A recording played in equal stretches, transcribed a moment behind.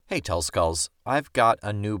Hey, Tellskulls, I've got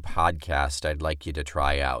a new podcast I'd like you to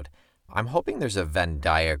try out. I'm hoping there's a Venn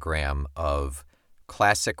diagram of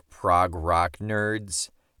classic prog rock nerds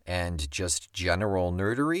and just general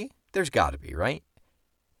nerdery. There's got to be, right?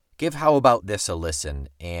 Give How About This a listen,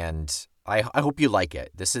 and I hope you like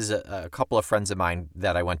it. This is a couple of friends of mine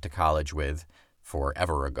that I went to college with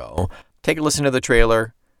forever ago. Take a listen to the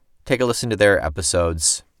trailer. Take a listen to their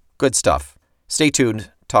episodes. Good stuff. Stay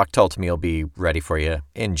tuned. Talk Tull to Me will be ready for you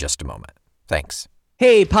in just a moment. Thanks.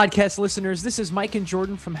 Hey, podcast listeners, this is Mike and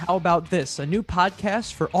Jordan from How About This, a new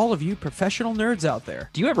podcast for all of you professional nerds out there.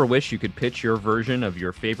 Do you ever wish you could pitch your version of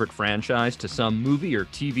your favorite franchise to some movie or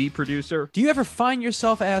TV producer? Do you ever find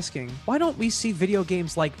yourself asking, why don't we see video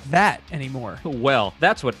games like that anymore? Well,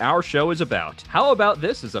 that's what our show is about. How About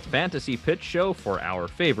This is a fantasy pitch show for our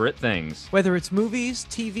favorite things. Whether it's movies,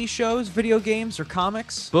 TV shows, video games, or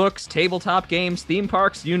comics. Books, tabletop games, theme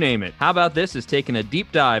parks, you name it. How About This is taking a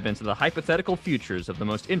deep dive into the hypothetical futures of the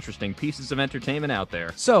most interesting pieces of entertainment out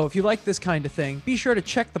there. So, if you like this kind of thing, be sure to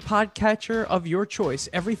check the podcatcher of your choice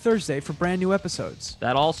every Thursday for brand new episodes.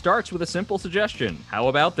 That all starts with a simple suggestion. How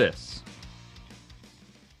about this?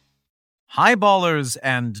 Highballers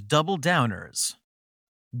and double downers.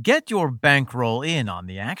 Get your bankroll in on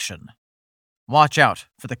the action. Watch out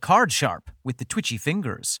for the card sharp with the twitchy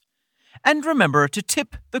fingers. And remember to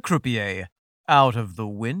tip the croupier out of the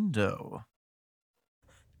window.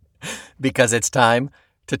 Because it's time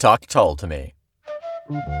to talk Tull to me.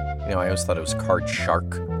 I always thought it was card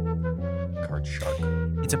shark. Card shark.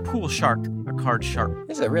 It's a pool shark, a card shark.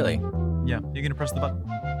 Is it really? Yeah, you're gonna press the button.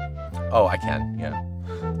 Oh, I can, yeah.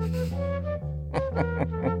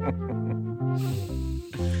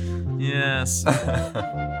 Yes.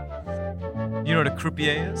 You know what a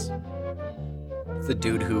croupier is? It's the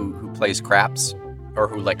dude who plays craps, or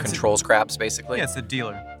who controls craps, basically. Yeah, it's a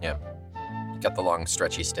dealer. Yeah. Got the long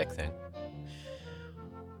stretchy stick thing.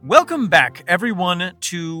 Welcome back, everyone,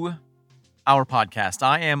 to our podcast.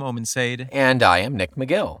 I am Omen Said. And I am Nick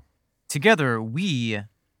McGill. Together, we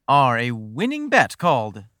are a winning bet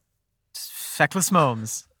called Feckless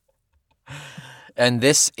Momes. And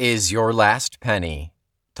this is your last penny.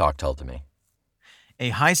 Talk Tull to me.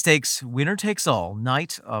 A high-stakes, winner-takes-all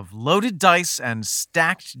night of loaded dice and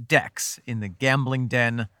stacked decks in the gambling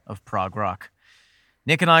den of prog rock.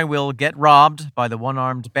 Nick and I will get robbed by the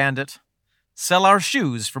one-armed bandit, sell our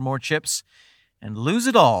shoes for more chips, and lose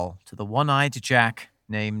it all to the one-eyed jack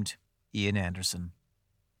named Ian Anderson.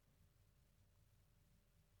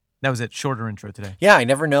 That was it. Shorter intro today. Yeah, I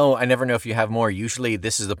never know if you have more. Usually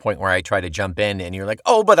this is the point where I try to jump in and you're like,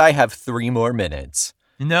 oh, but I have 3 more minutes.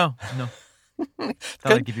 No. Thought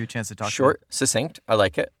I'd give you a chance to talk. Short, succinct. I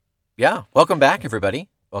like it. Yeah. Welcome back, everybody.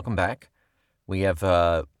 Welcome back. We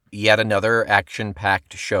have yet another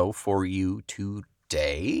action-packed show for you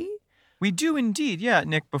today. We do indeed. Yeah,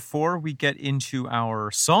 Nick, before we get into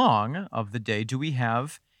our song of the day, do we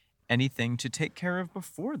have anything to take care of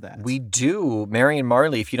before that? We do. Mary and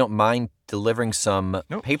Marley, if you don't mind delivering some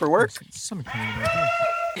paperwork. Someone coming in right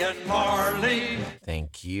here. And Marley.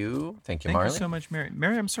 Thank you, Marley. Thank you so much, Mary.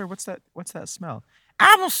 Mary, I'm sorry, what's that smell?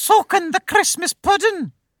 I'm soaking the Christmas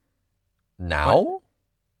pudding. Now? What?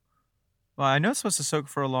 Well, I know it's supposed to soak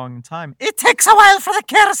for a long time. It takes a while for the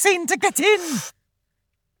kerosene to get in.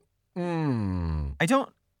 I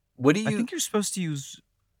think you're supposed to use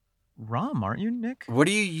rum, aren't you, Nick? What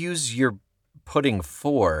do you use your pudding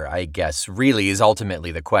for, I guess, really is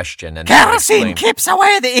ultimately the question. And kerosene keeps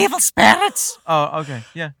away the evil spirits. Oh, okay.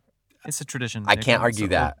 Yeah. It's a tradition. I can't argue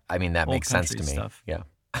that. I mean, that makes sense to me. Stuff. Yeah.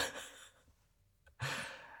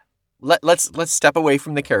 Let's step away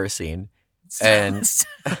from the kerosene. And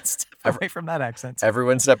step away from that accent.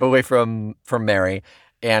 Everyone step away from Mary.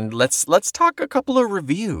 And let's talk a couple of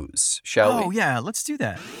reviews, shall we? Oh, yeah. Let's do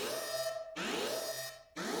that.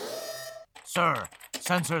 Sir,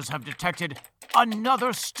 sensors have detected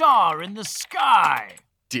another star in the sky.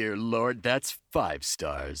 Dear Lord, that's 5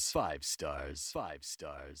 stars. 5 stars. 5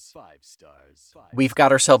 stars. 5 stars. We've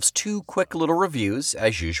got ourselves 2 quick little reviews,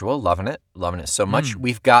 as usual. Loving it so much.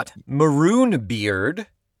 We've got Maroon Beard.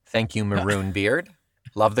 Thank you, Maroon Beard.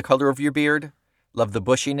 Love the color of your beard. Love the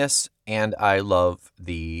bushiness. And I love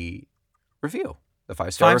the review. The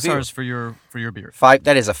 5-star review. 5 stars for your beard.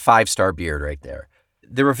 That is a 5-star beard right there.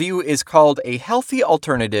 The review is called A Healthy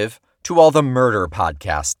Alternative to All the Murder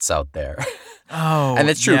Podcasts Out There. Oh, and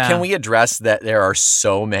it's true. Yeah. Can we address that there are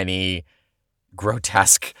so many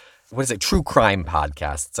grotesque, true crime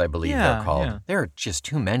podcasts, I believe they're called. Yeah. There are just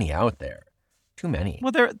too many out there. Too many.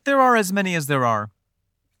 Well, there are as many as there are.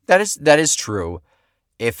 That is true.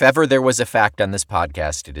 If ever there was a fact on this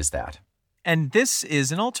podcast, it is that. And this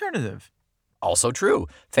is an alternative. Also true.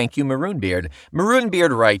 Thank you, Maroonbeard.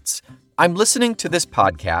 Maroonbeard writes, I'm listening to this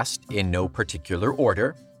podcast in no particular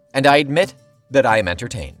order, and I admit that I am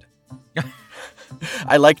entertained.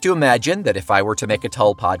 I like to imagine that if I were to make a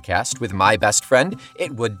Tull podcast with my best friend,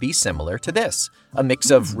 it would be similar to this. A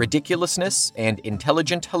mix of ridiculousness and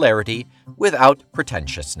intelligent hilarity without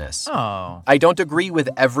pretentiousness. Oh. I don't agree with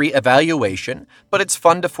every evaluation, but it's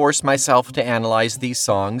fun to force myself to analyze these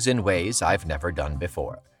songs in ways I've never done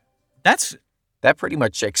before. That pretty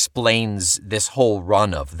much explains this whole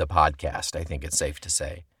run of the podcast, I think it's safe to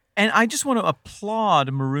say. And I just want to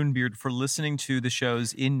applaud Maroonbeard for listening to the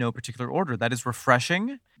shows in no particular order. That is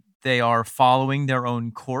refreshing. They are following their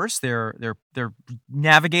own course. They're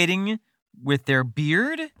navigating with their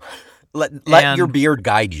beard. Let your beard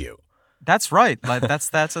guide you. That's right.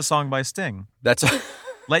 That's a song by Sting. That's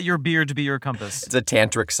Let your beard be your compass. It's a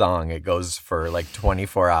tantric song. It goes for like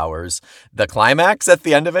 24 hours. The climax at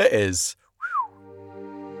the end of it is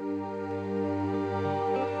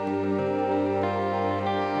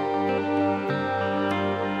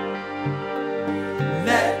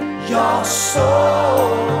your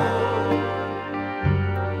soul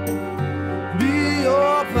be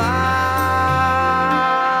your pilot.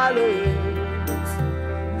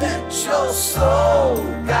 Let your soul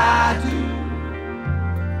guide you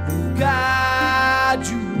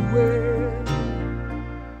where.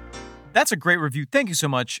 That's a great review. Thank you so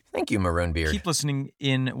much. Thank you, Maroonbeard. Keep listening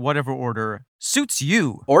in whatever order suits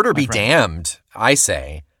you. Order be damned, I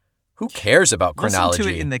say. Who cares about chronology?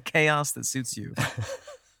 Listen to it in the chaos that suits you.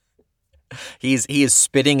 He is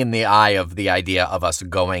spitting in the eye of the idea of us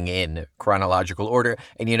going in chronological order,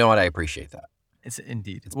 and you know what? I appreciate that. It's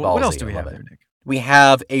indeed. It's What else ballsy. do we I have love there, it. Nick? We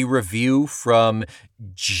have a review from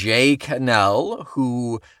Jay Cannell,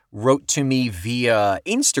 who wrote to me via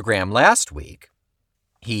Instagram last week.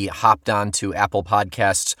 He hopped onto Apple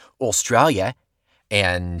Podcasts Australia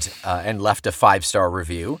and left a 5-star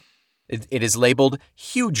review. It is labeled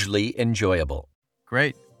hugely enjoyable.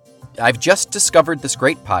 Great. I've just discovered this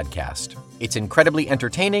great podcast. It's incredibly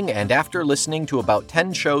entertaining, and after listening to about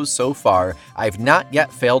 10 shows so far, I've not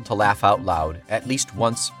yet failed to laugh out loud, at least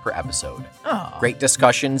once per episode. Oh. Great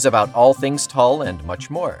discussions about all things Tull and much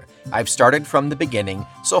more. I've started from the beginning,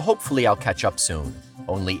 so hopefully I'll catch up soon.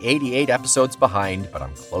 Only 88 episodes behind, but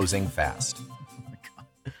I'm closing fast.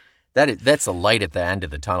 That's a light at the end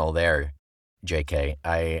of the tunnel there, JK.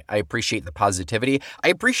 I appreciate the positivity. I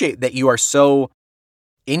appreciate that you are so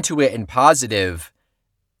into it and positive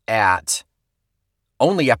at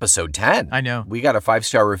only episode 10. I know. We got a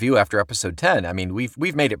 5-star review after episode 10. I mean,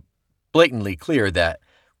 we've made it blatantly clear that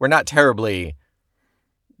we're not terribly...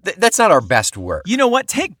 that's not our best work. You know what?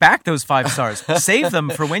 Take back those 5 stars. Save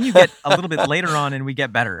them for when you get a little bit later on and we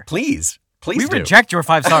get better. Please We do. reject your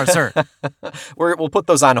 5 stars, sir. We'll put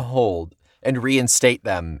those on hold and reinstate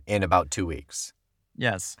them in about 2 weeks.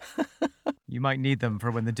 Yes. You might need them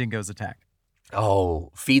for when the dingoes attack.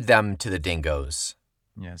 Oh, feed them to the dingoes.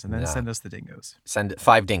 Yes, and then Yeah. send us the dingoes. Send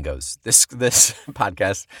 5 dingoes. This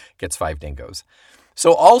podcast gets 5 dingoes.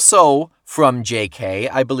 So also from JK,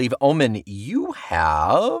 I believe, Omen, you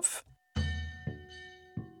have...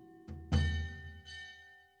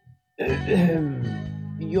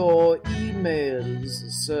 Your emails,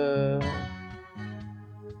 sir.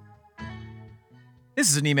 This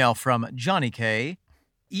is an email from Johnny K.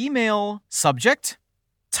 Email subject,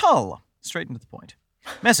 Tull. Straight into the point.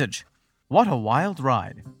 Message. What a wild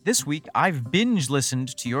ride. This week, I've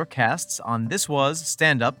binge-listened to your casts on This Was,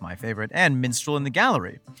 Stand Up, my favorite, and Minstrel in the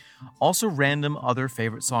Gallery. Also random other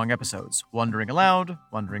favorite song episodes. Wondering Aloud,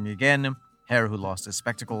 Wondering Again, Hare Who Lost His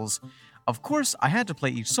Spectacles. Of course, I had to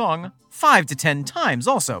play each song 5 to 10 times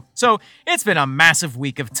also. So, it's been a massive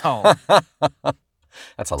week of Tull.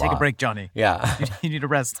 That's a lot. Take a break, Johnny. Yeah. You need a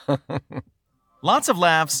rest. Lots of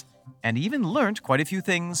laughs, and even learned quite a few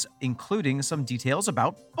things, including some details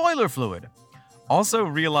about boiler fluid. Also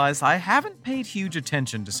realized I haven't paid huge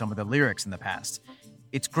attention to some of the lyrics in the past.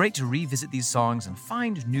 It's great to revisit these songs and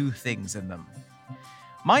find new things in them.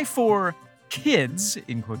 My 4 kids,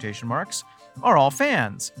 in quotation marks, are all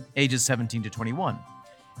fans, ages 17 to 21,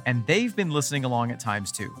 and they've been listening along at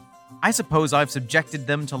times too. I suppose I've subjected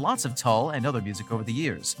them to lots of Tull and other music over the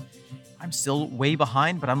years. I'm still way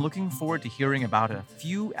behind, but I'm looking forward to hearing about a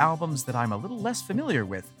few albums that I'm a little less familiar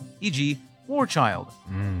with, e.g. War Child.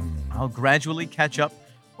 I'll gradually catch up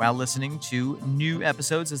while listening to new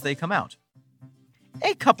episodes as they come out.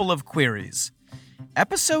 A couple of queries.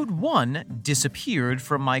 Episode 1 disappeared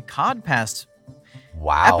from my Codcast.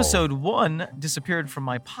 Wow. Episode 1 disappeared from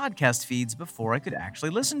my podcast feeds before I could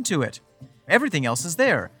actually listen to it. Everything else is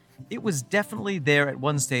there. It was definitely there at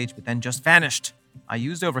one stage, but then just vanished. I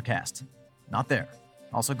used Overcast. Not there.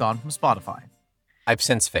 Also gone from Spotify. I've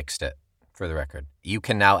since fixed it, for the record. You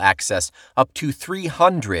can now access up to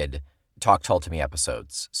 300 Talk Tall to Me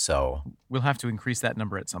episodes. So, We'll have to increase that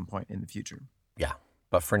number at some point in the future. yeah.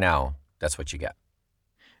 But for now, that's what you get.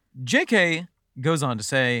 JK goes on to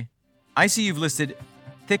say, I see you've listed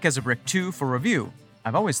Thick as a Brick 2 for review.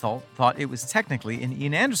 I've always thought it was technically an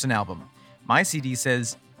Ian Anderson album. My CD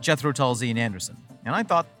says Jethro Tull's Ian Anderson, and I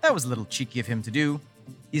thought that was a little cheeky of him to do.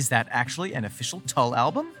 Is that actually an official Tull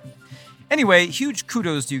album? Anyway, huge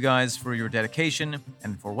kudos to you guys for your dedication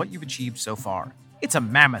and for what you've achieved so far. It's a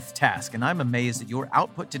mammoth task, and I'm amazed at your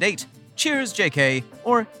output to date. Cheers, JK,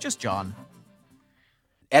 or just John.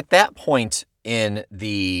 At that point in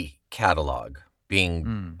the catalog,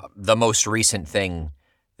 being the most recent thing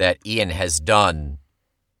that Ian has done,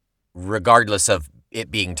 regardless of it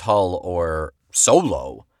being Tull or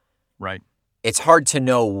solo, Right. it's hard to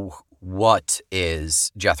know what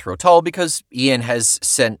is Jethro Tull because Ian has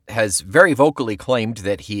very vocally claimed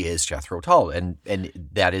that he is Jethro Tull, and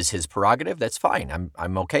that is his prerogative. That's fine.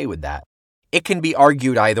 I'm okay with that. It can be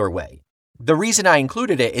argued either way. The reason I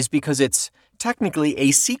included it is because it's technically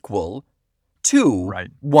a sequel to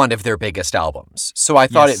one of their biggest albums. So I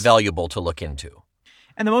thought it valuable to look into.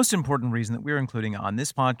 And the most important reason that we're including it on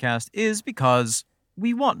this podcast is because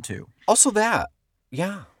we want to. Also that.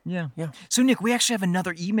 Yeah. Yeah. Yeah. So, Nick, we actually have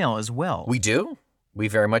another email as well. We do. We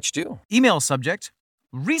very much do. Email subject,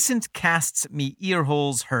 recent casts me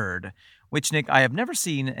earholes heard, which, Nick, I have never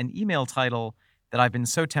seen an email title that I've been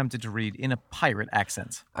so tempted to read in a pirate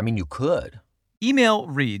accent. I mean, you could. Email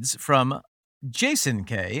reads from Jason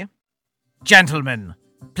K. Gentlemen,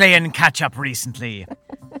 playing catch-up recently.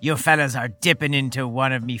 You fellas are dipping into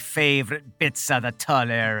one of me favourite bits of the Tull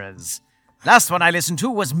eras. Last one I listened to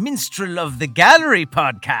was Minstrel of the Gallery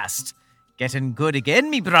podcast. Getting good again,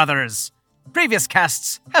 me brothers. Previous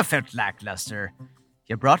casts have felt lackluster.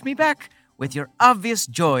 You brought me back with your obvious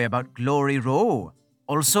joy about Glory Row.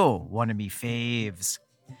 Also one of me faves.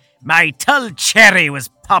 My Tull cherry was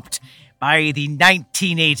popped by the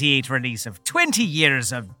 1988 release of 20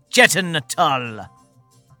 Years of Jettin' Tull.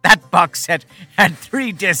 That box set had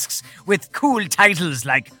 3 discs with cool titles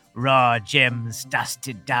like Raw Gems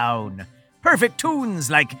Dusted Down, perfect tunes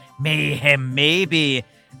like Mayhem Maybe,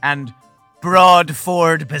 and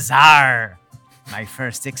Broadford Bazaar. My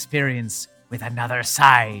first experience with another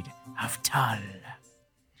side of Tull.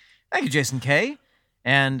 Thank you, Jason K.,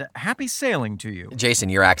 and happy sailing to you. Jason,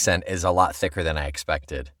 your accent is a lot thicker than I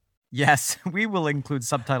expected. Yes, we will include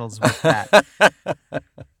subtitles with that.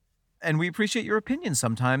 And we appreciate your opinion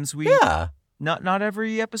sometimes. Not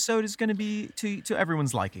every episode is going to be to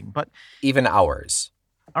everyone's liking, but even ours.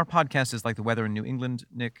 Our podcast is like the weather in New England,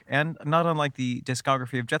 Nick, and not unlike the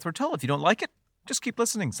discography of Jethro Tull. If you don't like it, just keep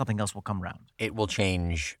listening. Something else will come around. It will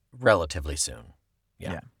change relatively soon.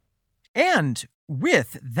 Yeah. And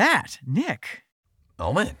with that, Nick.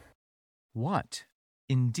 Oh, man. What,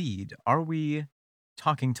 indeed, are we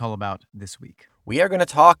talking Tull about this week? We are going to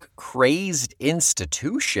talk Crazed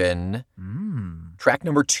Institution, track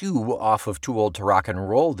number 2 off of Too Old to Rock and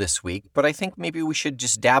Roll this week, but I think maybe we should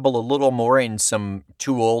just dabble a little more in some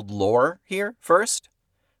Too Old lore here first.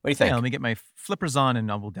 What do you think? Yeah, let me get my flippers on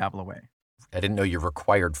and I will dabble away. I didn't know you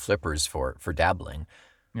required flippers for dabbling.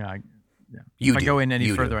 Yeah. You if do. I go in any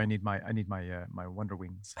You further, do. I need my Wonder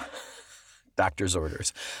Wings. Doctor's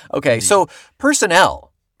orders. Okay, so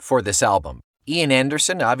personnel for this album. Ian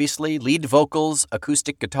Anderson, obviously, lead vocals,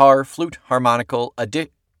 acoustic guitar, flute, harmonica,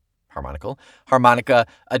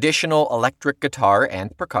 additional electric guitar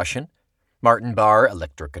and percussion. Martin Barr,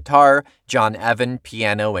 electric guitar. John Evan,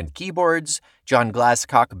 piano and keyboards. John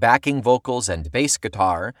Glasscock, backing vocals and bass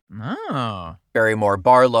guitar. Oh. Barrymore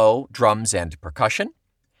Barlow, drums and percussion.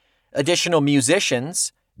 Additional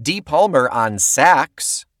musicians, Dee Palmer on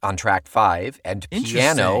sax on track 5 and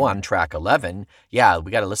piano on track 11. Yeah,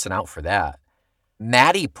 we got to listen out for that.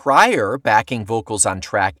 Maddie Pryor backing vocals on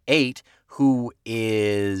track 8, who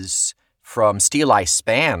is from Steel Eye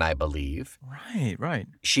Span, I believe. Right.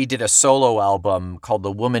 She did a solo album called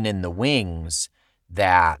The Woman in the Wings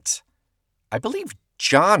that I believe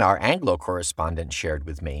John, our Anglo correspondent, shared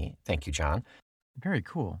with me. Thank you, John. Very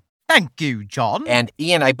cool. Thank you, John. And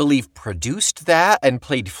Ian, I believe, produced that and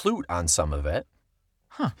played flute on some of it.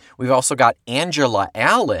 Huh. We've also got Angela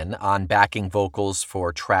Allen on backing vocals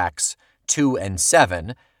for tracks 2 and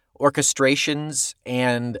 7, orchestrations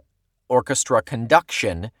and orchestra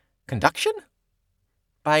conduction. Conduction?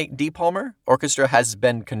 By Dee Palmer? Orchestra has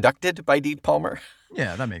been conducted by Dee Palmer?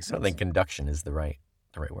 Yeah, that makes sense. I don't think conduction is the right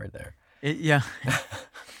word there. Yeah.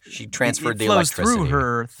 She transferred it the flows electricity. through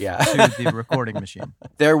her Yeah. to the recording machine.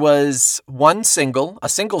 There was a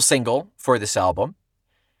single for this album.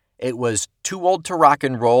 It was Too Old to Rock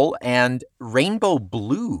and Roll and Rainbow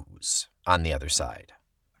Blues on the other side.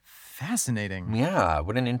 Fascinating. Yeah,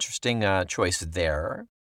 what an interesting choice there.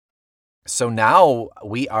 So now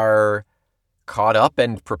we are caught up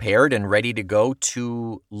and prepared and ready to go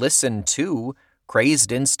to listen to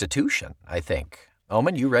Crazed Institution, I think.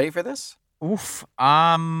 Omen, you ready for this? Oof.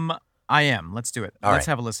 I am. Let's do it. All Let's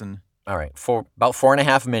right. have a listen. All right, for about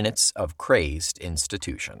 4.5 minutes of Crazed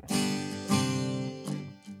Institution.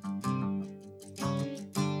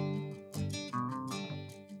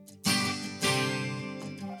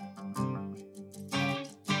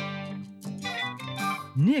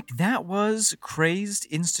 Nick, that was Crazed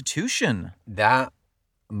Institution. That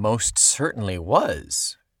most certainly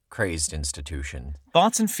was Crazed Institution.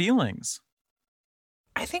 Thoughts and feelings.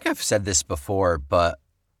 I think I've said this before, but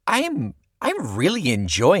I'm really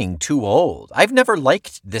enjoying Too Old. I've never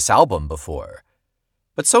liked this album before,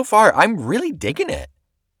 but so far I'm really digging it.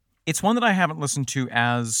 It's one that I haven't listened to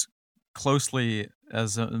as closely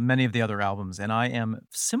as many of the other albums, and I am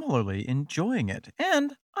similarly enjoying it.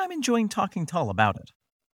 And I'm enjoying talking Tull about it.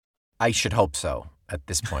 I should hope so at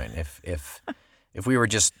this point. If we were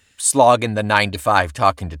just slogging the 9 to 5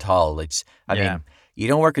 talking to Tull, I mean, you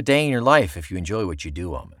don't work a day in your life if you enjoy what you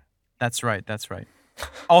do, Omen. That's right.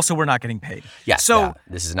 Also, we're not getting paid. Yes. So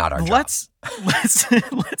this is not our job. Let's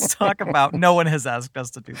talk about. No one has asked us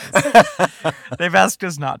to do this. They've asked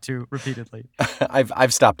us not to repeatedly.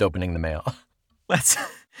 I've stopped opening the mail. Let's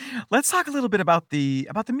talk a little bit about the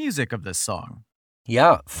music of this song.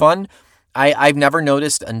 Yeah, fun. I've never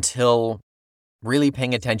noticed until really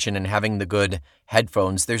paying attention and having the good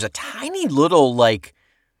headphones. There's a tiny little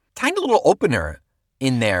opener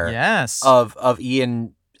in there. Yes. Of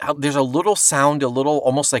Ian. There's a little sound, a little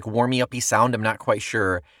almost like warmy-uppy sound. I'm not quite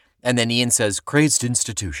sure. And then Ian says Crazed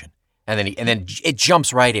Institution, and then it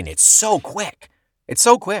jumps right in. It's so quick. It's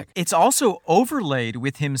also overlaid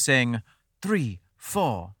with him saying 3,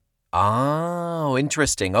 4. Oh,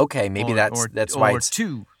 interesting. Okay, maybe that's why it's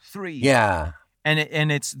 2, 3. Yeah.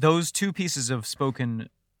 And it's those two pieces of spoken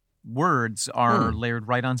words are layered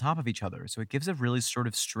right on top of each other. So it gives a really sort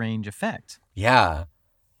of strange effect. Yeah.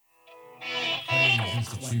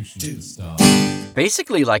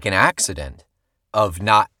 Basically like an accident of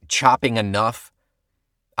not chopping enough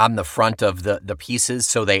on the front of the pieces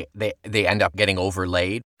so they end up getting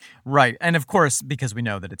overlaid. Right. And of course, because we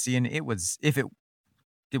know that it's Ian, it was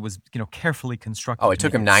carefully constructed. Oh, it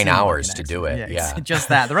took him 9 hours to do it. Yeah. Just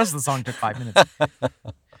that. The rest of the song took 5 minutes.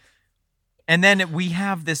 And then we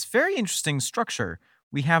have this very interesting structure.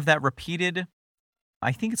 We have that repeated,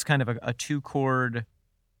 I think it's kind of a 2-chord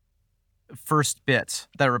first bit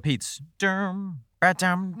that repeats. Dum,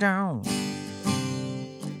 ba-dum, dum.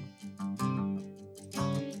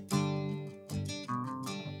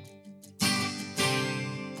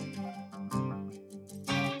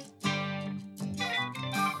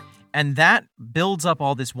 And that builds up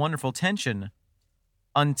all this wonderful tension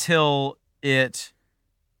until it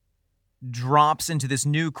drops into this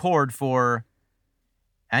new chord for,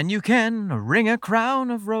 and you can ring a crown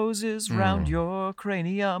of roses round your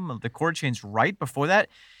cranium. The chord change right before that.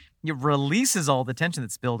 It releases all the tension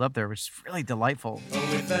that's built up there, which is really delightful.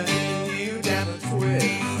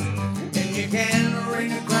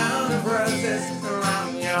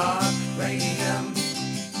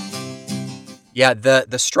 Yeah,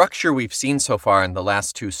 the structure we've seen so far in the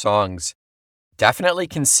last 2 songs definitely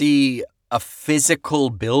can see a physical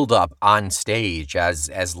buildup on stage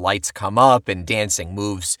as lights come up and dancing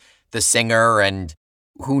moves the singer and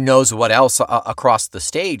who knows what else across the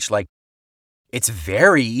stage. Like, it's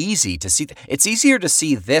very easy to see. It's easier to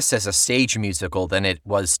see this as a stage musical than it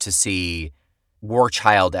was to see War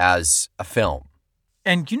Child as a film.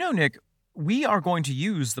 And Nick, we are going to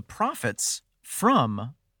use the profits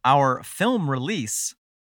from our film release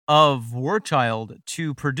of War Child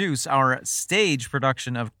to produce our stage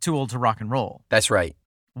production of Too Old to Rock and Roll. That's right.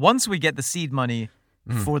 Once we get the seed money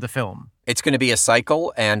for the film. It's going to be a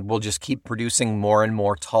cycle, and we'll just keep producing more and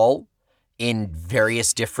more Tull in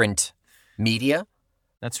various different media.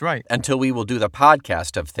 That's right. Until we will do the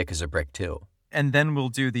podcast of Thick as a Brick too. And then we'll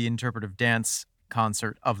do the interpretive dance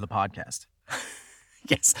concert of the podcast.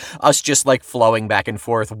 Yes. Us just like flowing back and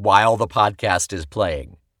forth while the podcast is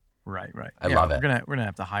playing. Right. I love it. We're gonna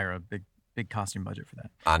have to hire a big costume budget for that.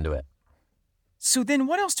 Onto it. So then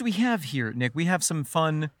what else do we have here, Nick? We have some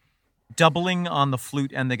fun doubling on the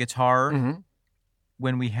flute and the guitar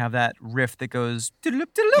when we have that riff that goes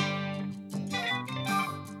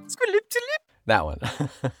That one.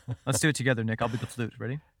 Let's do it together, Nick. I'll be the flute.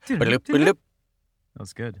 Ready? Ba-doop, That ba-doop.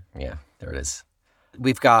 was good. Yeah, there it is.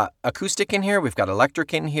 We've got acoustic in here. We've got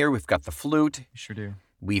electric in here. We've got the flute. You sure do.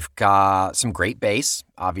 We've got some great bass,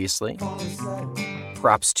 obviously.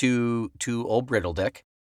 Props to old Brittledick.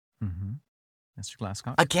 Mm-hmm. Mr.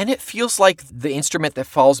 Glasscock. Again, it feels like the instrument that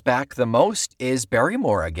falls back the most is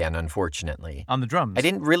Barrymore again, unfortunately. On the drums. I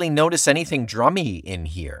didn't really notice anything drummy in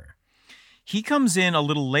here. He comes in a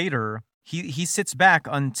little later. He sits back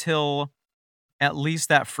until at least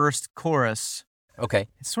that first chorus. Okay.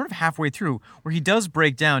 It's sort of halfway through, where he does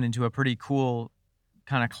break down into a pretty cool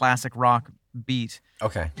kind of classic rock beat.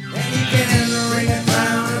 Okay.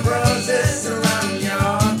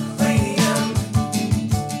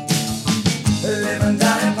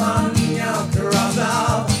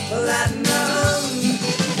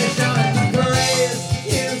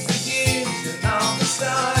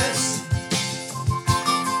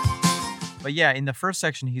 But yeah, in the first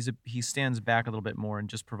section, he stands back a little bit more and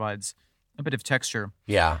just provides a bit of texture.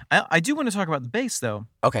 Yeah. I do want to talk about the bass, though,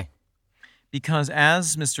 Okay. because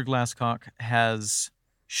as Mr. Glasscock has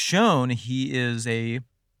shown, he is a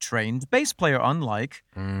trained bass player, unlike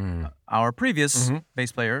our previous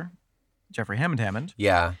bass player, Jeffrey Hammond.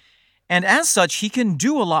 Yeah. And as such, he can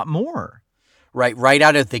do a lot more. Right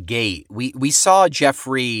out of the gate. We saw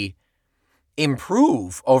Jeffrey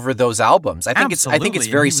improve over those albums. I think it's Absolutely.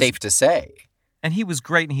 very And he was- safe to say. And he was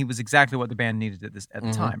great, and he was exactly what the band needed at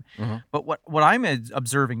the time. But what I'm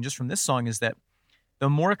observing just from this song is that the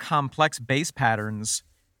more complex bass patterns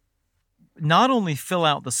not only fill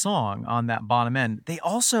out the song on that bottom end, they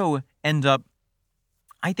also end up,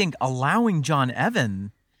 I think, allowing John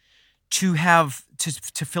Evan to have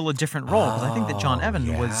to fill a different role. Because I think that John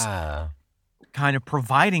Evan was kind of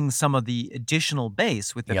providing some of the additional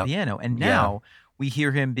bass with the piano, and now we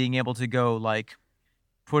hear him being able to go like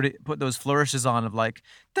put those flourishes on of like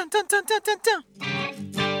dun dun dun dun dun dun.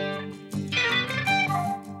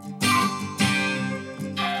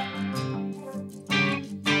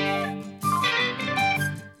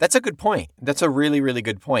 That's a good point. That's a really, really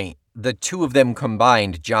good point. The two of them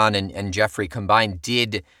combined, John and Jeffrey combined,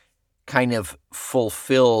 did kind of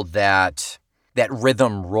fulfill that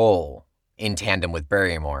rhythm role in tandem with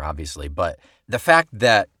Barrymore, obviously. But the fact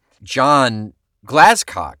that John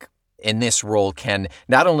Glasscock in this role can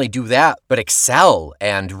not only do that, but excel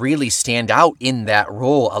and really stand out in that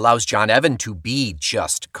role allows John Evan to be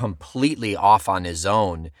just completely off on his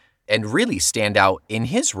own and really stand out in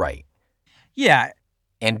his right. Yeah.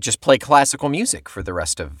 And just play classical music for the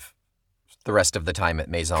rest of the time at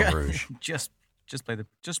Maison Rouge. just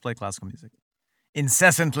play classical music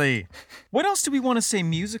incessantly. What else do we want to say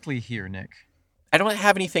musically here, Nick? I don't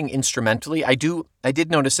have anything instrumentally. I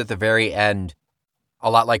did notice at the very end,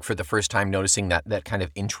 a lot like for the first time, noticing that kind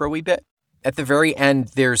of intro-y bit. At the very end,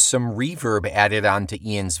 there's some reverb added onto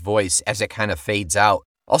Ian's voice as it kind of fades out.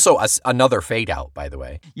 Also, another fade out, by the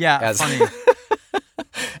way. Yeah, funny.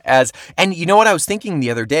 And you know what I was thinking the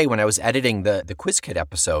other day when I was editing the Quiz Kid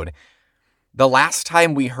episode? The last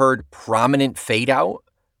time we heard prominent fade out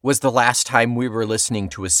was the last time we were listening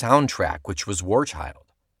to a soundtrack, which was War Child.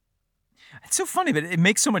 It's so funny, but it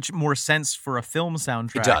makes so much more sense for a film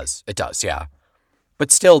soundtrack. It does, yeah.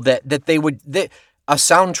 But still, that a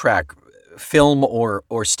soundtrack, film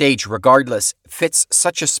or stage, regardless, fits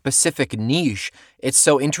such a specific niche. It's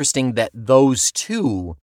so interesting that those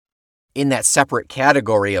two, in that separate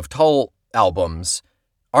category of Tull albums,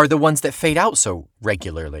 are the ones that fade out so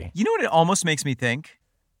regularly. You know what it almost makes me think?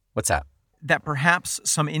 What's that? That perhaps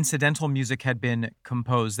some incidental music had been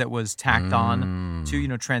composed that was tacked on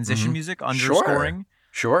to, transition music, underscoring.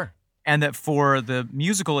 Sure. And that for the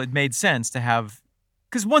musical, it made sense to have,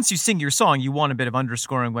 because once you sing your song, you want a bit of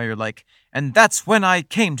underscoring where you're like, and that's when I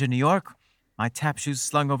came to New York, my tap shoes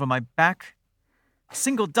slung over my back,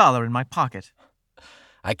 $1 in my pocket.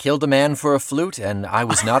 I killed a man for a flute, and I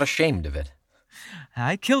was not ashamed of it.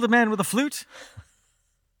 I killed a man with a flute.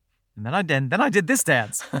 And then I did this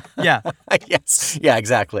dance. Yeah. Yes. Yeah,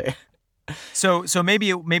 exactly. So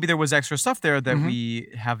maybe there was extra stuff there that we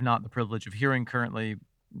have not the privilege of hearing currently,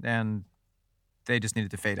 and they just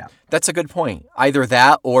needed to fade out. That's a good point. Either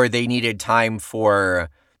that, or they needed time for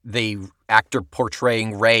the actor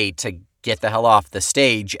portraying Ray to get the hell off the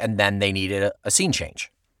stage, and then they needed a scene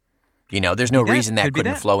change. There's no reason that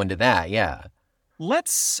couldn't flow into that. Yeah.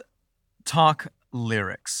 Let's talk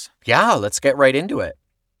lyrics. Yeah, let's get right into it.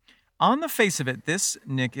 On the face of it, this,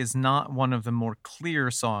 Nick, is not one of the more clear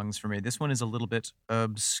songs for me. This one is a little bit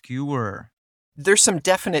obscure. there's some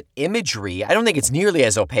definite imagery. I don't think it's nearly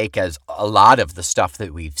as opaque as a lot of the stuff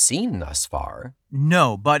that we've seen thus far.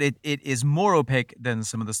 No, but it is more opaque than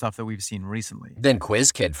some of the stuff that we've seen recently. Than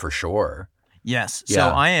Quiz Kid, for sure. Yes. Yeah.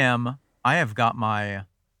 So I have got my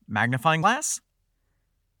magnifying glass.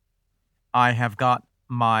 I have got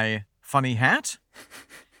my funny hat.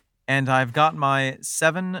 And I've got my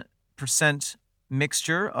 7%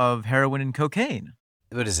 mixture of heroin and cocaine.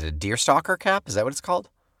 What is it, a deer stalker cap? Is that what it's called?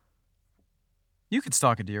 You could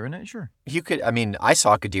stalk a deer in it, sure. You could, I mean, I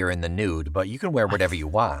stalk a deer in the nude, but you can wear whatever you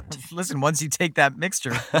want. Listen, once you take that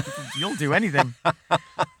mixture, you'll do anything.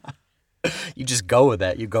 You just go with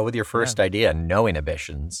that. You go with your first idea, no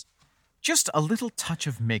inhibitions. Just a little touch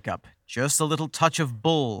of makeup. Just a little touch of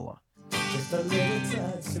bull. Just a little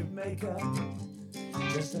touch of makeup.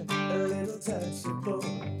 Just a little touch of bull.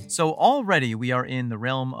 So already we are in the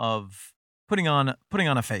realm of putting on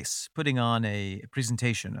a face, putting on a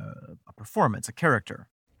presentation, a performance, a character.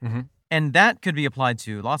 Mm-hmm. And that could be applied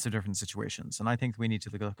to lots of different situations. And I think we need to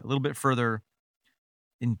look a little bit further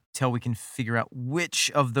until we can figure out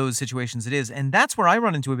which of those situations it is. And that's where I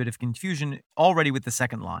run into a bit of confusion already with the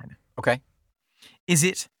second line. Okay. Is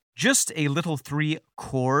it just a little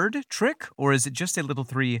 3-chord trick, or is it just a little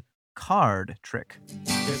 3-card trick?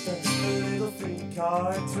 Just a little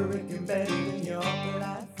 3-card trick embedded in your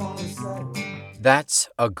platform soul. That's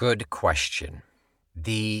a good question.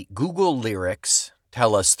 The Google lyrics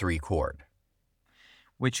tell us 3-chord.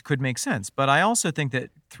 Which could make sense. But I also think that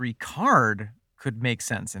 3-card could make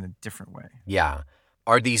sense in a different way. Yeah.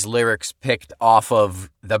 Are these lyrics picked off of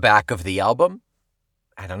the back of the album?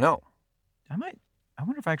 I don't know. I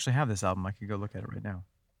wonder if I actually have this album. I could go look at it right now.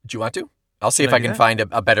 Do you want to? I'll see Can if I I do can that? find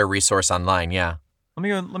a better resource online, yeah. Let me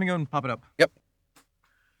go and pop it up. Yep.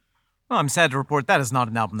 Well, I'm sad to report that is not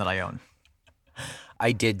an album that I own.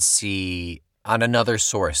 I did see on another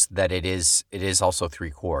source that it is also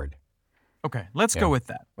 3-chord. Okay, let's Yeah. go with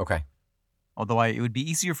that. Okay. Although it would be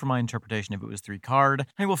easier for my interpretation if it was 3-card.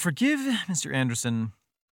 I will forgive Mr. Anderson,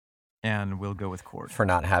 and we'll go with chord. For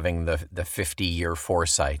not having the 50-year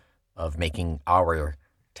foresight of making our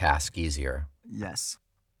task easier. Yes.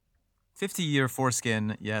 50-year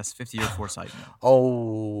foreskin, yes. 50-year foresight, no.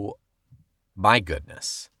 Oh, my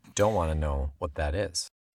goodness. Don't want to know what that is.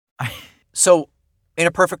 So, in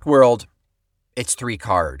a perfect world, it's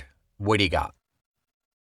 3-card. What do you got?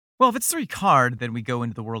 Well, if it's 3-card, then we go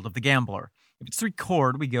into the world of the gambler. If it's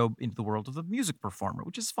 3-chord, we go into the world of the music performer,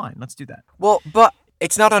 which is fine. Let's do that. Well, but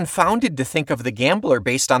it's not unfounded to think of the gambler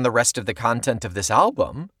based on the rest of the content of this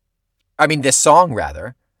album. I mean, this song,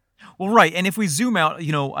 rather. Well, right. And if we zoom out,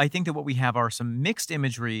 I think that what we have are some mixed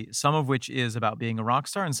imagery, some of which is about being a rock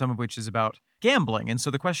star and some of which is about gambling. And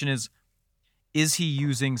so the question is he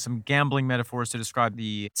using some gambling metaphors to describe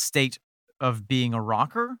the state of being a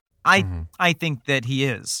rocker? I think that he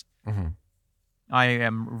is. Mm-hmm. I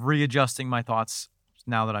am readjusting my thoughts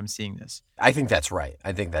now that I'm seeing this. I think that's right.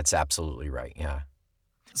 I think that's absolutely right, yeah.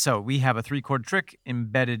 So we have a 3-chord trick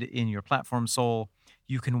embedded in your platform soul.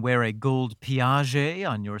 You can wear a gold Piaget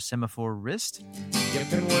on your semaphore wrist. You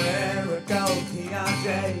can wear a gold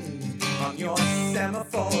Piaget on your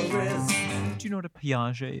semaphore wrist. Do you know what a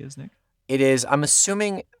Piaget is, Nick? It is, I'm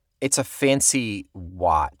assuming it's a fancy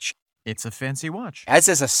watch. It's a fancy watch. As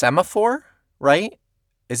is a semaphore, right?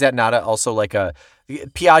 Is that not also like a...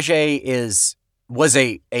 Piaget was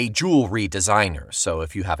a jewelry designer. So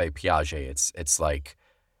if you have a Piaget, it's like...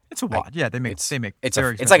 It's a watch. Yeah, they make it's very like a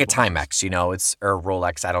expensive watches. Timex, or a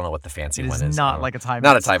Rolex. I don't know what the fancy It one is is. not like a Timex.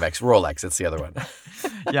 Not a Timex. Rolex. It's the other one.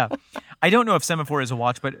 Yeah. I don't know if semaphore is a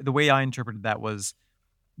watch, but the way I interpreted that was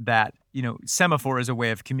that, semaphore is a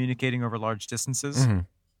way of communicating over large distances. Mm-hmm.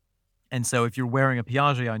 And so if you're wearing a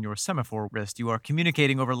Piaget on your semaphore wrist, you are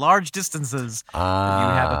communicating over large distances if you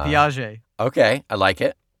have a Piaget. Okay. I like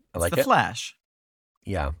it. It's the Flash.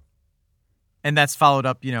 Yeah. And that's followed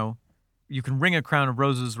up, you can ring a crown of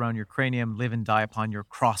roses around your cranium, live and die upon your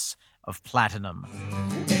cross of platinum.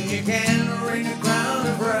 And you can ring a crown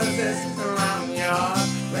of roses around your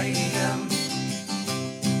cranium.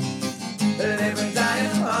 Live and die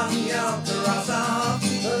upon your cross of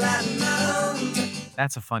platinum.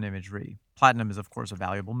 That's a fun imagery. Platinum is, of course, a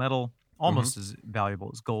valuable metal, almost as valuable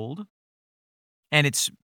as gold. And it's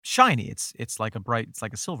shiny. It's like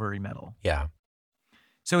a silvery metal. Yeah.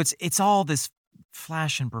 So it's all this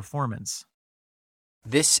flash and performance.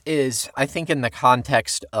 This is, I think, in the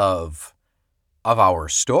context of our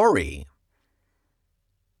story,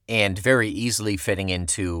 and very easily fitting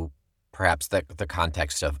into perhaps the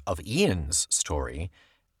context of Ian's story,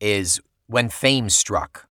 is when fame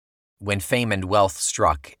struck, when fame and wealth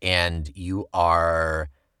struck, and you are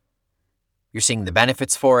You're seeing the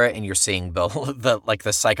benefits for it, and you're seeing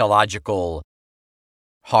the psychological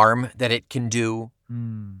harm that it can do.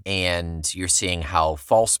 And you're seeing how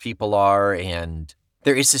false people are, and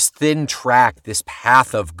there is this thin track, this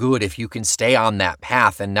path of good, if you can stay on that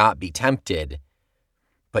path and not be tempted.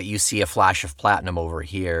 But you see a flash of platinum over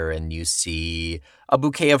here, and you see a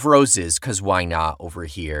bouquet of roses, because why not, over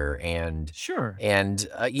here? And Sure. And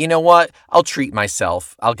you know what? I'll treat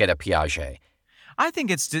myself. I'll get a Piaget. I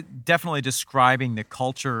think it's definitely describing the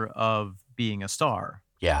culture of being a star.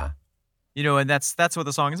 Yeah. You know, and that's what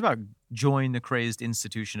the song is about. Join the crazed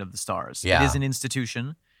institution of the stars. Yeah. It is an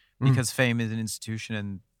institution because fame is an institution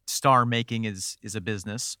and star making is a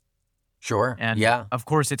business. Sure. And yeah. of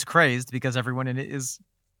course it's crazed because everyone in it is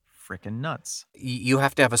freaking nuts. You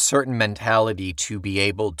have to have a certain mentality to be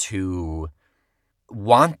able to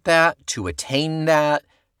want that, to attain that,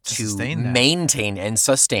 to sustain that. Maintain and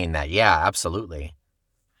sustain that. Yeah, absolutely.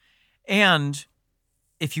 And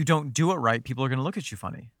if you don't do it right, people are going to look at you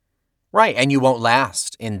funny. Right, and you won't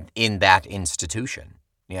last in that institution.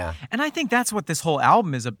 Yeah. And I think that's what this whole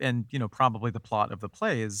album is, and probably the plot of the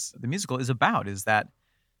play is the musical is about. Is that,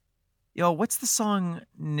 what's the song,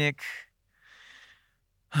 Nick?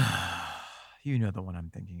 You know the one I'm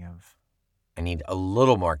thinking of. I need a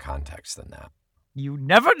little more context than that. You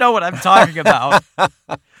never know what I'm talking about.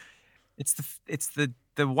 It's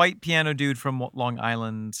the white piano dude from Long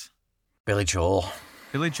Island. Billy Joel,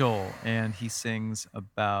 and he sings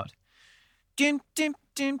about dim dim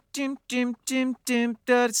dim dim dim dim dim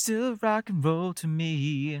that it's still rock and roll to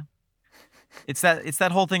me. It's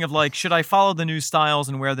that whole thing of like, should I follow the new styles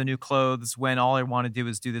and wear the new clothes when all I want to do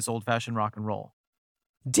is do this old-fashioned rock and roll?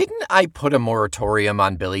 Didn't I put a moratorium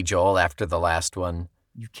on Billy Joel after the last one?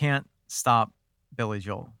 You can't stop Billy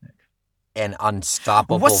Joel, Nick. An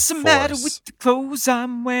unstoppable What's the force. matter with the clothes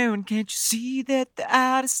I'm wearing? Can't you see that they're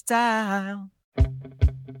out of style?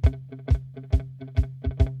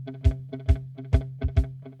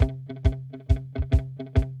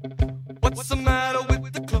 What's the matter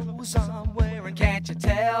with the clothes I'm wearing? Can't you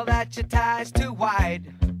tell that your tie's too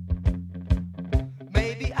wide?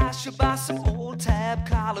 Maybe I should buy some old tab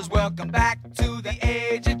collars. Welcome back to the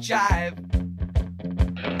age of jive.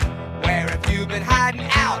 Where have you been hiding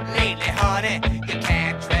out lately, honey? You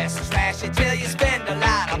can't dress trashy till you spend a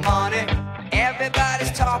lot of money.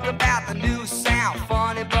 Everybody's talking about the new sound,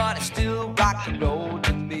 funny, but it's still rock and roll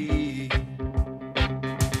to me.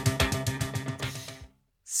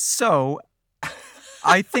 So,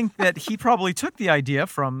 I think that he probably took the idea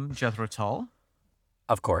from Jethro Tull.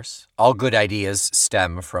 Of course. All good ideas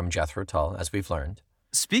stem from Jethro Tull, as we've learned.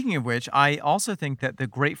 Speaking of which, I also think that the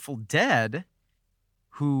Grateful Dead,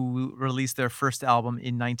 who released their first album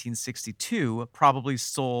in 1962, probably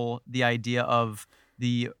stole the idea of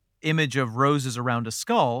the image of roses around a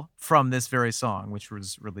skull from this very song, which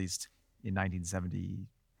was released in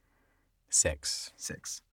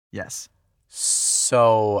 1976. Yes.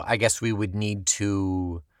 So I guess we would need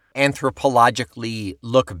to anthropologically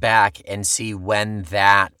look back and see when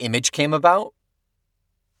that image came about.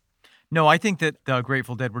 No, I think that the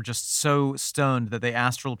Grateful Dead were just so stoned that they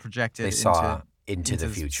astral projected into the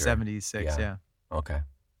future. 76, yeah. Okay.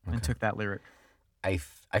 And took that lyric. I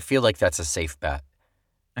feel like that's a safe bet.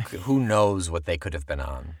 Who knows what they could have been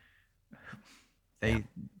on?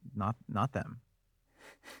 Not them.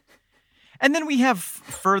 And then we have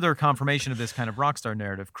further confirmation of this kind of rock star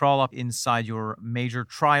narrative. Crawl up inside your major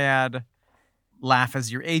triad. Laugh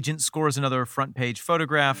as your agent scores another front page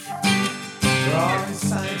photograph. Crawl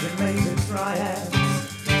inside your major triad.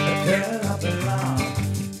 Curl up and laugh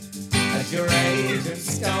as your agent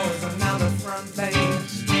scores another front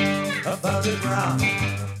page a photograph.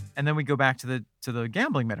 And then we go back to the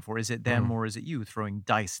gambling metaphor. Is it them or is it you throwing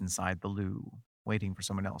dice inside the loo, waiting for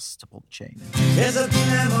someone else to pull the chain? Is it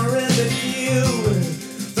them or is it you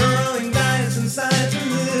throwing dice inside the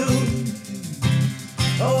loo,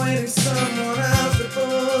 awaiting someone else to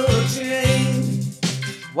pull the chain?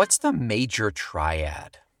 What's the major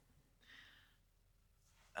triad?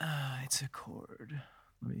 It's a chord.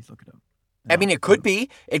 Let me look it up. I mean, it could be.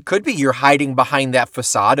 It could be you're hiding behind that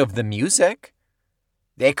facade of the music.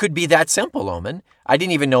 It could be that simple, Omen. I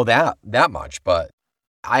didn't even know that much, but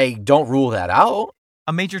I don't rule that out.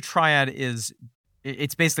 A major triad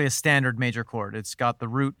it's basically a standard major chord. It's got the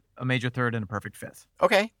root, a major third, and a perfect fifth.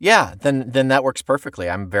 Okay, yeah, then that works perfectly.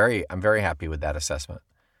 I'm very happy with that assessment.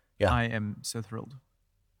 Yeah, I am so thrilled.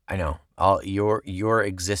 I know. Your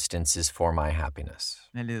existence is for my happiness.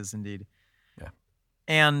 It is indeed. Yeah.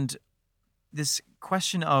 And this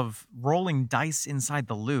question of rolling dice inside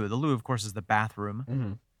the loo. The loo, of course, is the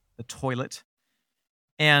bathroom, the toilet.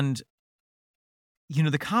 And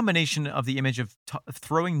the combination of the image of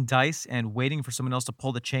throwing dice and waiting for someone else to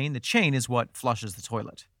pull the chain is what flushes the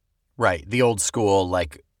toilet. Right. The old school,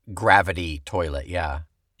 like, gravity toilet. Yeah.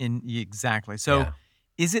 Exactly. So Yeah.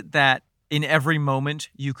 is it that in every moment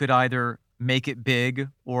you could either make it big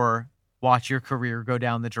or watch your career go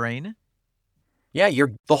down the drain? Yeah,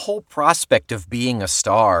 the whole prospect of being a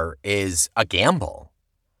star is a gamble.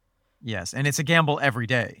 Yes, and it's a gamble every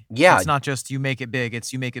day. Yeah. It's not just you make it big,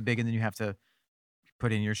 it's you make it big and then you have to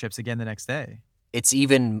put in your chips again the next day. It's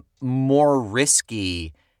even more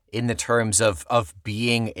risky in the terms of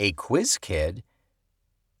being a quiz kid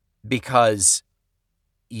because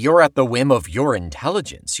you're at the whim of your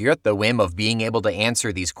intelligence. You're at the whim of being able to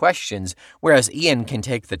answer these questions, whereas Ian can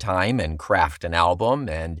take the time and craft an album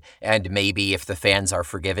and maybe, if the fans are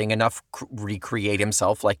forgiving enough, recreate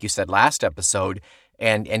himself, like you said last episode,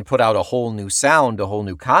 and put out a whole new sound, a whole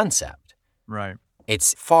new concept. Right.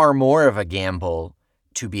 It's far more of a gamble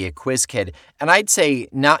to be a quiz kid. And I'd say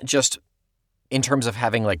not just in terms of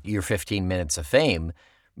having like your 15 minutes of fame,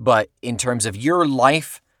 but in terms of your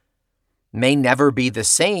life may never be the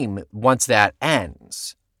same once that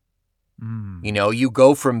ends. You know, you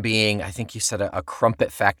go from being, I think you said a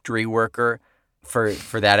crumpet factory worker for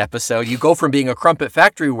that episode. You go from being a crumpet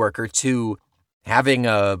factory worker to having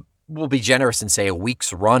we'll be generous and say a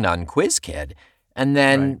week's run on Quiz Kid. And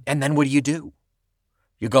then what do?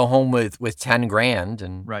 You go home with 10 grand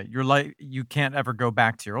and Right. Your life, you can't ever go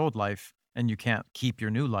back to your old life and you can't keep your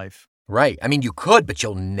new life. Right. I mean, you could, but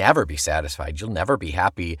you'll never be satisfied. You'll never be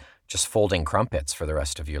happy just folding crumpets for the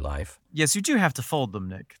rest of your life. Yes, you do have to fold them,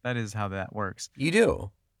 Nick. That is how that works. You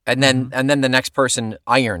do. And then the next person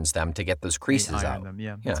irons them to get those creases They out. iron them.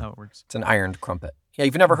 Yeah, that's how it works. It's an ironed crumpet. Yeah,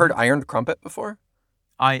 you've never heard ironed crumpet before?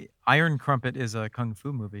 Iron Crumpet is a kung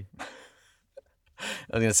fu movie. I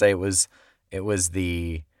was going to say it was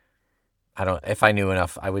the, if I knew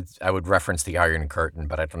enough, I would reference the Iron Curtain,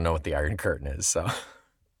 but I don't know what the Iron Curtain is, so.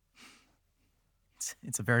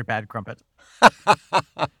 It's a very bad crumpet.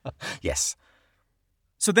 Yes.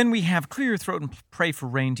 So then we have clear your throat and pray for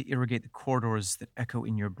rain to irrigate the corridors that echo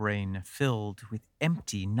in your brain, filled with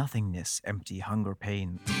empty nothingness, empty hunger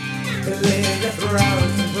pain. To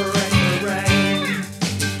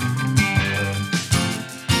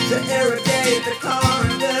irrigate the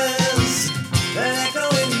corridors that echo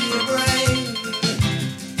in your brain,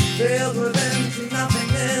 filled with empty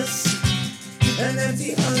nothingness and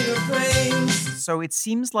empty hunger pains. So it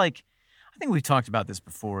seems like, I think we've talked about this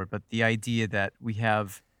before, but the idea that we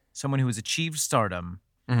have someone who has achieved stardom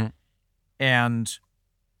and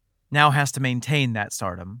now has to maintain that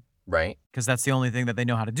stardom. Right. Because that's the only thing that they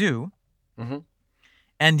know how to do.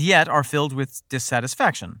 And yet are filled with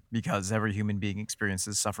dissatisfaction because every human being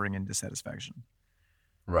experiences suffering and dissatisfaction.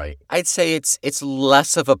 Right. I'd say it's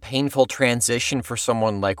less of a painful transition for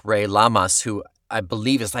someone like Ray Lamas, who I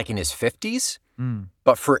believe is like in his 50s.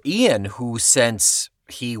 But for Ian, who since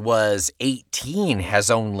he was 18 has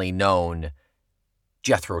only known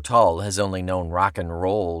Jethro Tull, has only known rock and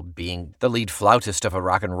roll, being the lead flautist of a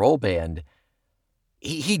rock and roll band,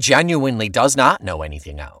 he genuinely does not know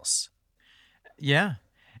anything else. Yeah.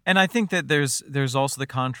 And I think that there's also the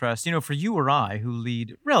contrast, for you or I, who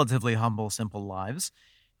lead relatively humble, simple lives,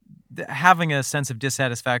 having a sense of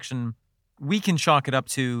dissatisfaction, we can chalk it up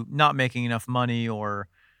to not making enough money or,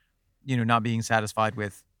 not being satisfied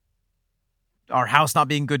with our house not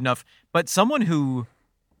being good enough. But someone who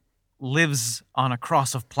lives on a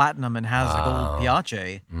cross of platinum and has a gold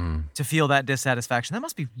Piace to feel that dissatisfaction, that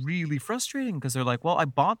must be really frustrating because they're like, well, I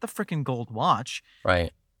bought the freaking gold watch.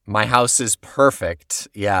 Right. My house is perfect.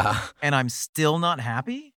 Yeah. And I'm still not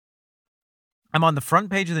happy? I'm on the front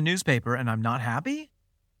page of the newspaper and I'm not happy?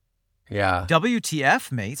 Yeah.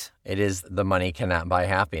 WTF, mate? It is the money cannot buy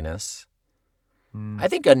happiness. I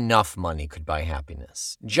think enough money could buy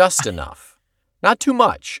happiness. Just enough. Not too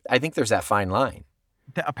much. I think there's that fine line.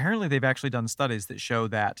 Apparently, they've actually done studies that show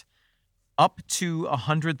that up to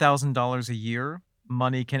 $100,000 a year,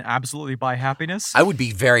 money can absolutely buy happiness. I would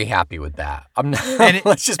be very happy with that. I'm not. And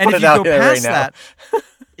let's just put it out there right now.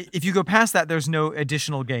 If you go past that, there's no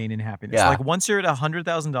additional gain in happiness. Yeah. Like once you're at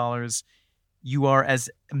 $100,000,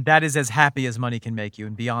 that is as happy as money can make you,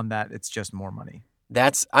 and beyond that, it's just more money.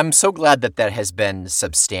 I'm so glad that has been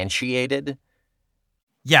substantiated.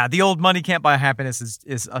 Yeah, the old money can't buy happiness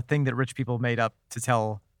is a thing that rich people made up to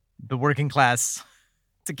tell the working class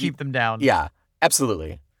to keep them down. Yeah,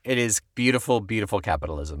 absolutely. It is beautiful, beautiful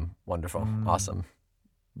capitalism. Wonderful. Awesome.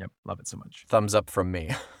 Yep, love it so much. Thumbs up from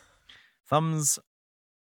me. Thumbs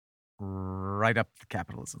right up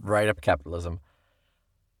capitalism. Right up capitalism.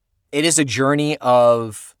 It is a journey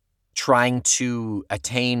of trying to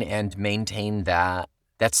attain and maintain that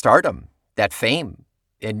stardom, that fame,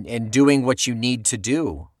 and doing what you need to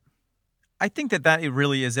do. I think that it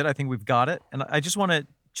really is it. I think we've got it. And I just want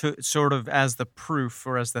to sort of, as the proof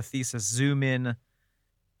or as the thesis, zoom in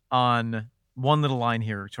on one little line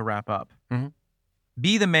here to wrap up. Mm-hmm.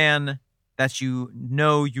 Be the man that you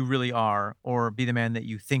know you really are, or be the man that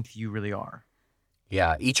you think you really are.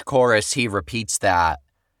 Yeah, each chorus he repeats that.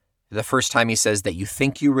 The first time he says that you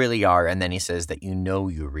think you really are, and then he says that you know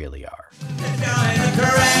you really are.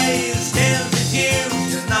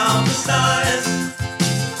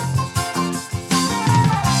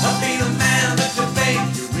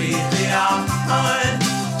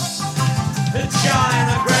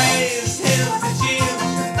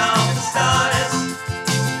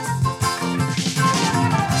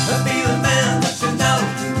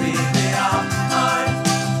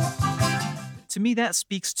 To me, that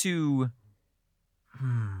speaks to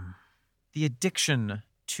the addiction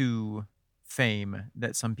to fame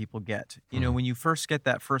that some people get. You know, when you first get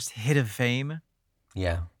that first hit of fame,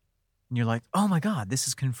 yeah, and you're like, oh my God, this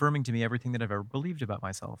is confirming to me everything that I've ever believed about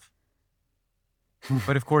myself.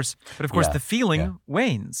 But of course, the feeling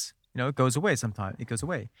wanes. You know, it goes away sometime. It goes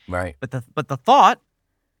away. Right. But the thought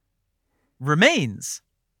remains.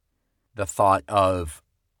 The thought of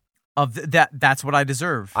that's what I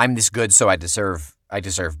deserve. I'm this good, so I deserve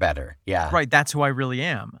better. Yeah. Right. That's who I really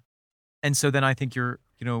am. And so then I think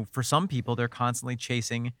for some people, they're constantly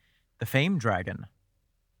chasing the fame dragon.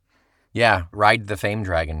 Yeah. Ride the fame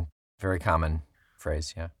dragon. Very common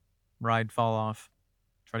phrase. Yeah. Ride, fall off,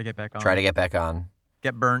 try to get back on.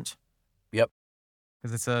 Get burnt. Yep.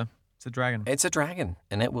 Because it's a dragon. It's a dragon,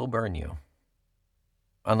 and it will burn you.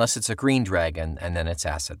 Unless it's a green dragon, and then it's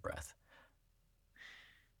acid breath.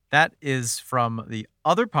 That is from the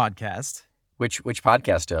other podcast. Which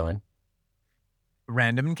podcast, Owen?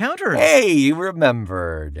 Random Encounters. Hey, you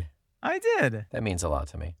remembered. I did. That means a lot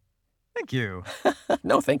to me. Thank you.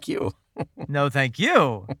 No, thank you. No, thank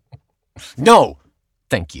you. No,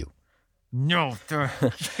 thank you. No,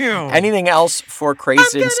 thank you. Anything else for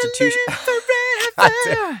Crazed Institution?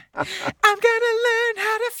 I'm gonna learn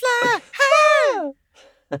how to fly.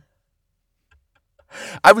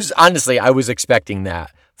 I was expecting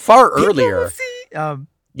that far earlier.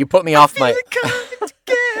 You put me off my.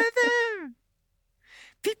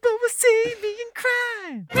 People will see me and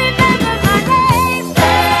cry.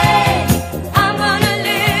 I'm gonna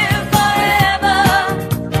live forever.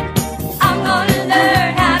 I'm gonna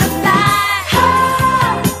learn how to fly.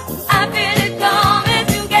 I feel it coming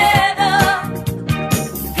together.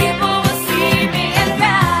 People will see me and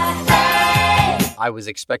cry. I was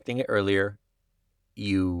expecting it earlier.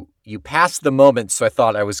 You passed the moment, so I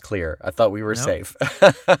thought I was clear. I thought we were safe.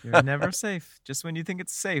 You're never safe. Just when you think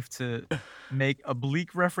it's safe to make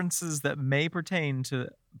oblique references that may pertain to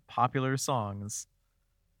popular songs.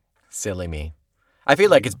 Silly me. I feel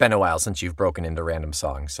like it's been a while since you've broken into random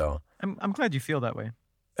songs, so. I'm glad you feel that way.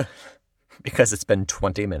 Because it's been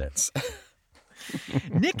 20 minutes.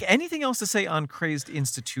 Nick, anything else to say on Crazed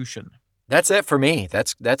Institution? That's it for me.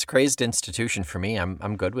 That's Crazed Institution for me.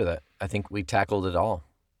 I'm good with it. I think we tackled it all.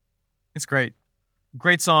 It's great.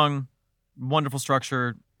 Great song, wonderful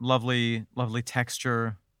structure, lovely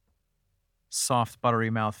texture, soft, buttery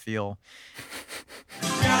mouthfeel.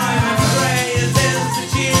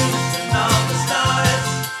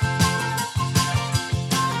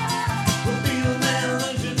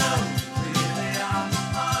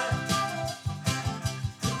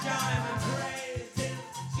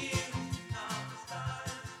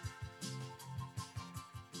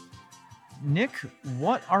 Nick,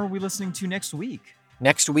 what are we listening to next week?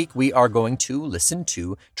 Next week, we are going to listen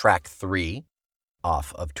to track 3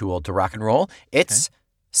 off of Too Old to Rock and Roll. It's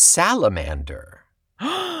Salamander.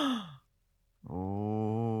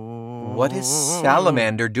 What is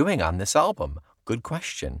Salamander doing on this album? Good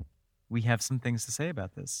question. We have some things to say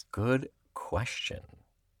about this. Good question.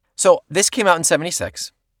 So this came out in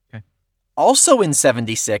 76. Okay. Also in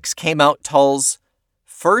 76 came out Tull's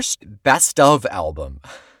first best of album.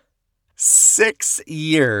 6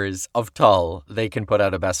 years of Tull, they can put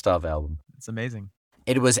out a best of album. It's amazing.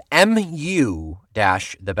 It was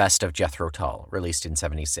MU-The Best of Jethro Tull, released in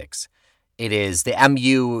 76. It is, the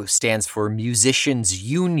MU stands for Musicians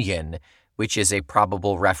Union, which is a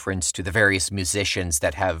probable reference to the various musicians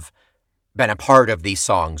that have been a part of these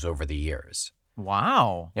songs over the years.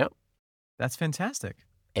 Wow. Yep. That's fantastic.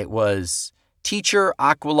 It was Teacher,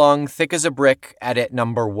 Aqualung, Thick as a Brick, edit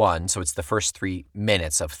number 1, so it's the first 3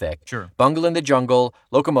 minutes of Thick. Sure. Bungle in the Jungle,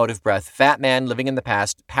 Locomotive Breath, Fat Man, Living in the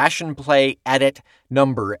Past, Passion Play, edit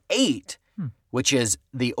number 8, which is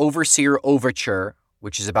the Overseer Overture,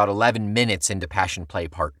 which is about 11 minutes into Passion Play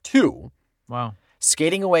Part 2. Wow.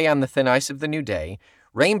 Skating Away on the Thin Ice of the New Day,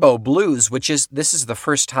 Rainbow Blues, this is the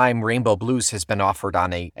first time Rainbow Blues has been offered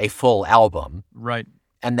on a full album. Right.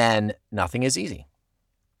 And then Nothing Is Easy.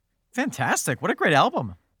 Fantastic. What a great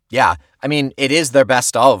album. Yeah. I mean, it is their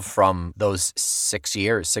best of from those 7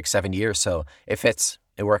 years. So it fits.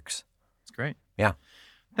 It works. It's great. Yeah.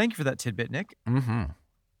 Thank you for that tidbit, Nick. Mm-hmm.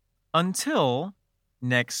 Until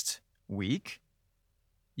next week,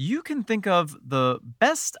 you can think of the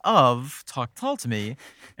best of Talk Tall to Me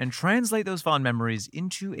and translate those fond memories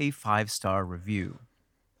into a 5-star review.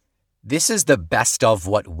 This is the best of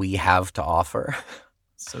what we have to offer.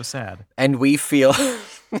 So sad. And we feel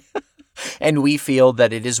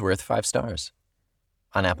that it is worth 5 stars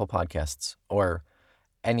on Apple Podcasts or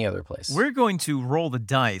any other place. We're going to roll the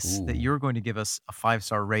dice that you're going to give us a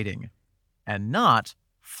 5-star rating and not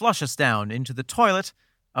flush us down into the toilet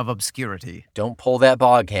of obscurity. Don't pull that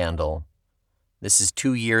bog handle. This is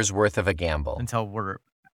 2 years worth of a gamble. Until we're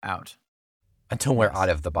out. Until we're out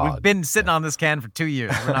of the bog. We've been sitting on this can for 2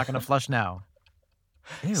 years. We're not going to flush now.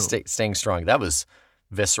 Ew. Staying strong. That was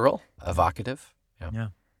visceral, evocative. Yeah.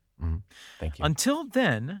 Mm-hmm. Thank you. Until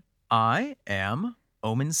then, I am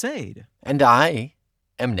Omen Sade. And I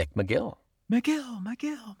am Nick McGill. McGill.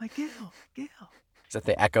 Is that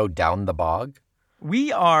the echo down the bog?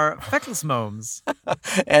 We are Feckless Momes.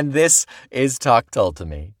 And this is Talk Tull to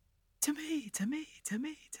Me. To me.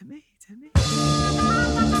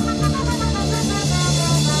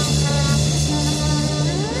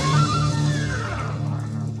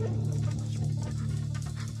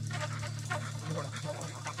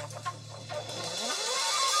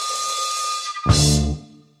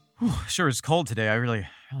 Sure is cold today. I really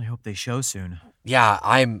hope they show soon. Yeah,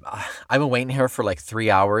 I'm waiting here for like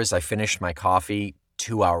 3 hours. I finished my coffee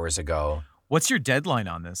 2 hours ago. What's your deadline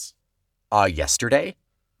on this? Yesterday?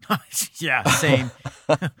 Yeah, same.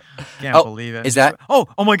 Can't believe it. Is that? Oh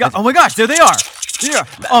my God! Oh my gosh! There they are. Yeah.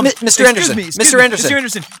 Mr. Anderson. Mr.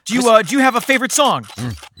 Anderson. Do you have a favorite song?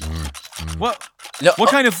 What? No,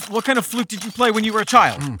 what kind of flute did you play when you were a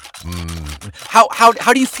child?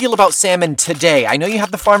 How do you feel about salmon today? I know you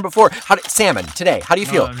had the farm before. Salmon today? How do you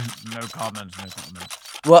feel? No comment.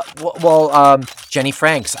 Well, Jenny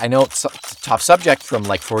Franks. I know it's a tough subject from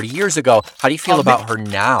like 40 years ago. How do you feel about her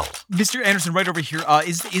now? Mr. Anderson, right over here.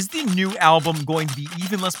 Is the new album going to be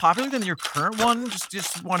even less popular than your current one?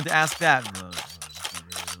 Just wanted to ask that.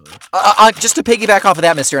 Just to piggyback off of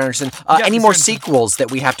that, Mr. Anderson, any Mr. more Anderson. sequels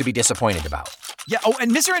that we have to be disappointed about? Yeah,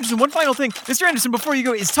 and Mr. Anderson, one final thing. Mr. Anderson, before you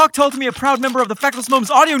go, is Talk Tall to Me a proud member of the Feckless Momes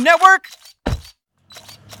Audio Network?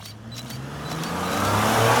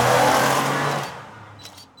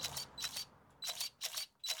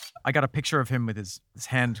 I got a picture of him with his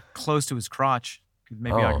hand close to his crotch.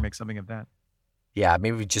 Maybe I can make something of that. Yeah,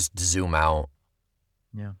 maybe we just zoom out.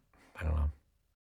 Yeah. I don't know.